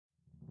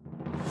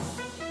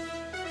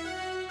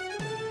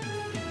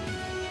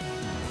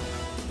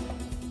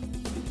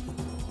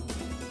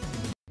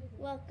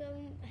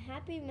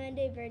Happy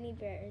Monday, Bernie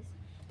Bears.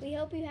 We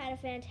hope you had a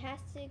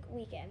fantastic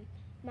weekend.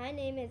 My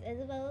name is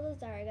Isabella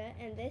Lizarga,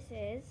 and this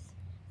is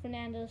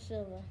Fernando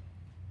Silva.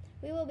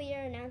 We will be your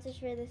announcers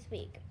for this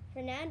week.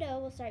 Fernando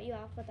will start you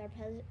off with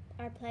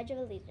our Pledge of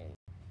Allegiance.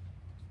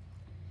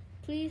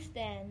 Please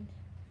stand.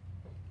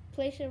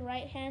 Place your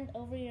right hand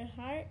over your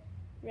heart.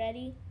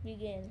 Ready,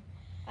 begin.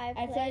 I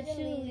pledge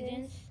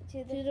allegiance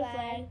to the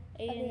flag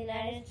of the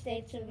United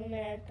States of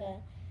America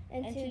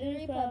and to the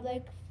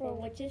republic for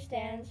which it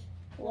stands,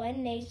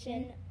 one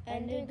nation,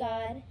 under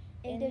God,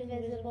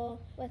 indivisible,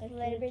 with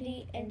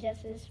liberty and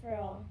justice for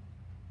all.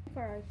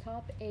 For our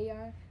top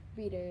AR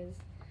readers,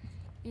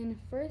 in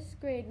first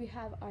grade we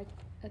have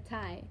a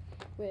tie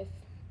with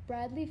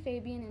Bradley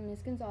Fabian in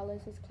Miss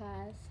Gonzalez's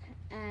class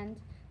and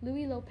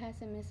Louis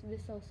Lopez in Miss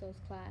Visoso's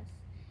class.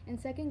 In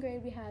second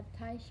grade we have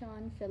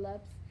Tyshawn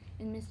Phillips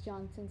in Miss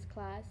Johnson's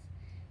class.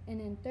 And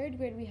in third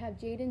grade we have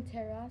Jaden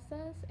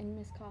Terrazas in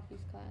Miss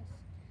Coffey's class.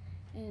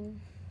 In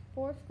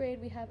fourth grade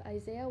we have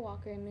Isaiah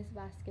Walker in Miss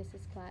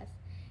Vasquez's class.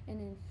 And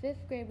in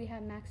fifth grade we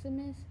have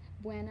Maximus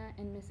Buena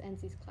in Miss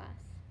Enzie's class.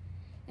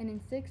 And in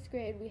sixth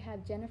grade we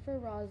have Jennifer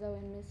Rozzo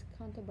in Miss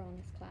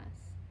Contabrana's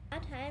class. Now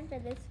time for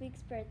this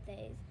week's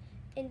birthdays.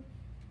 In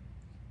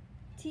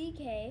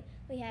TK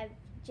we have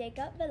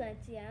Jacob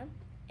Valencia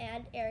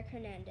and Eric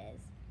Hernandez.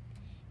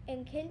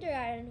 In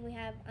kindergarten we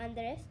have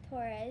Andres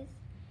Torres,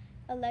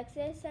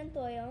 Alexis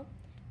Santoyo,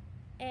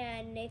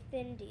 and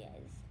Nathan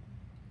Diaz.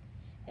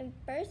 In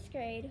first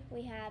grade,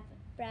 we have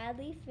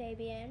Bradley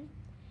Fabian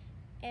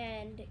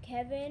and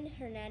Kevin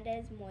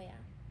Hernandez Moya.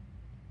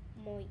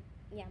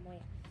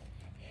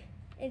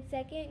 In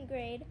second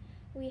grade,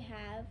 we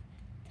have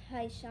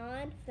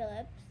Tyshawn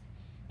Phillips.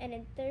 And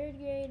in third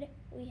grade,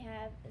 we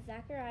have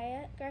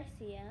Zachariah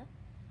Garcia.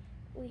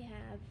 We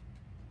have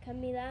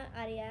Camila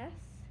Arias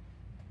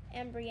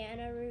and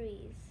Brianna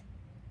Ruiz.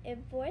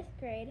 In fourth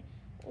grade,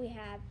 we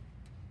have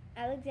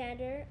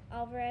Alexander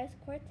Alvarez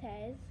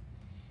Cortez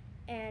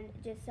and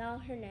Giselle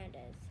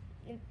Hernandez.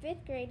 In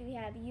fifth grade, we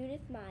have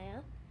Judith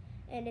Maya.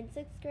 And in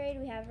sixth grade,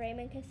 we have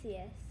Raymond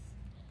Casillas.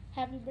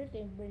 Happy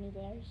birthday, Bernie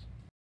Bears.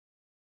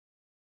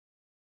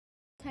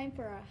 Time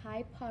for our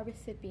high paw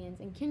recipients.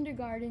 In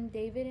kindergarten,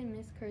 David in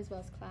Miss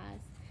Kurzweil's class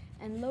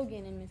and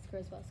Logan in Miss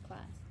Kurzweil's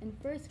class. In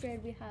first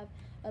grade, we have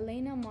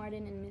Elena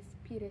Martin in Miss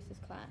Peters'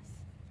 class.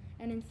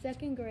 And in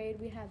second grade,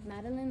 we have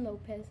Madeline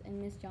Lopez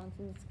in Miss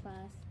Johnson's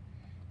class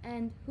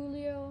and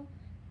Julio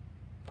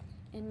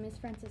in Miss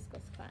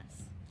Francisco's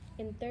class.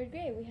 In third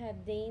grade, we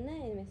have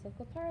Dana in Miss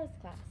Ocoparo's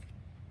class,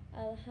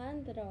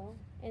 Alejandro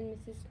in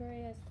Mrs.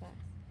 Correa's class,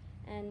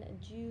 and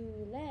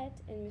Juliet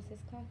in Mrs.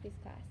 Coffey's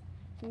class,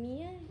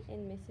 Mia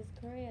in Mrs.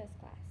 Correa's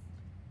class.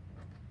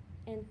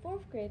 In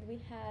fourth grade,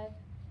 we have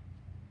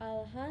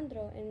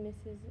Alejandro in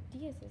Mrs.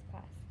 Diaz's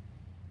class.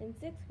 In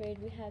sixth grade,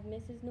 we have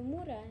Mrs.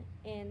 Nomura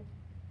and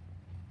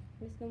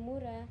Miss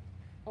Nomura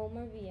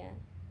Omar Villa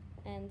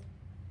and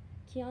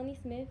Keani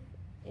Smith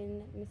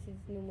in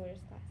Mrs. Nomura's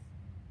class.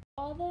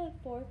 All the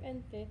 4th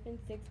and 5th and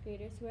 6th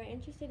graders who are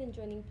interested in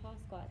joining Paw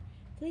Squad,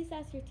 please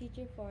ask your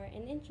teacher for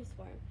an interest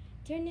form.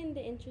 Turn in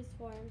the interest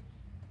form.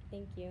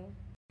 Thank you.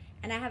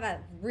 And I have a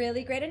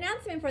really great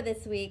announcement for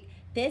this week.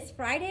 This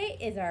Friday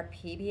is our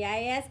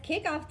PBIS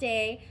kickoff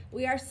day.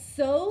 We are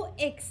so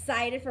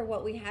excited for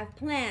what we have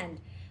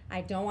planned. I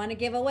don't want to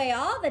give away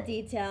all the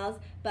details,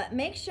 but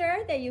make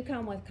sure that you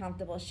come with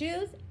comfortable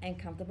shoes and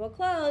comfortable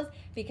clothes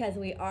because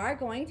we are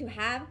going to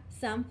have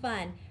some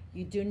fun.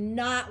 You do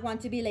not want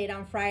to be late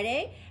on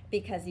Friday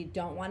because you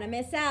don't want to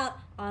miss out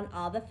on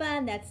all the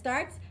fun that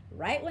starts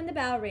right when the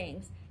bell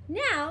rings.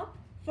 Now,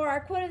 for our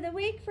quote of the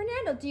week,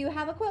 Fernando, do you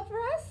have a quote for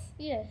us?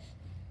 Yes.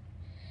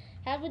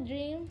 Have a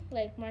dream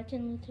like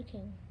Martin Luther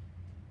King.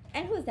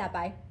 And who's that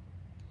by?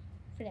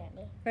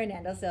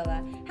 Fernando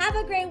Silva. Have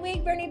a great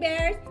week, Bernie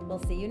Bears.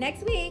 We'll see you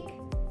next week.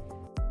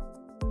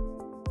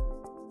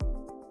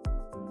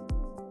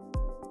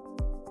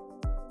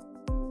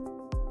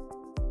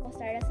 We'll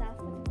start us off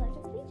with the Pledge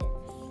of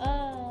Allegiance.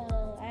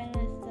 Oh, I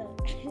messed up.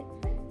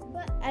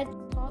 But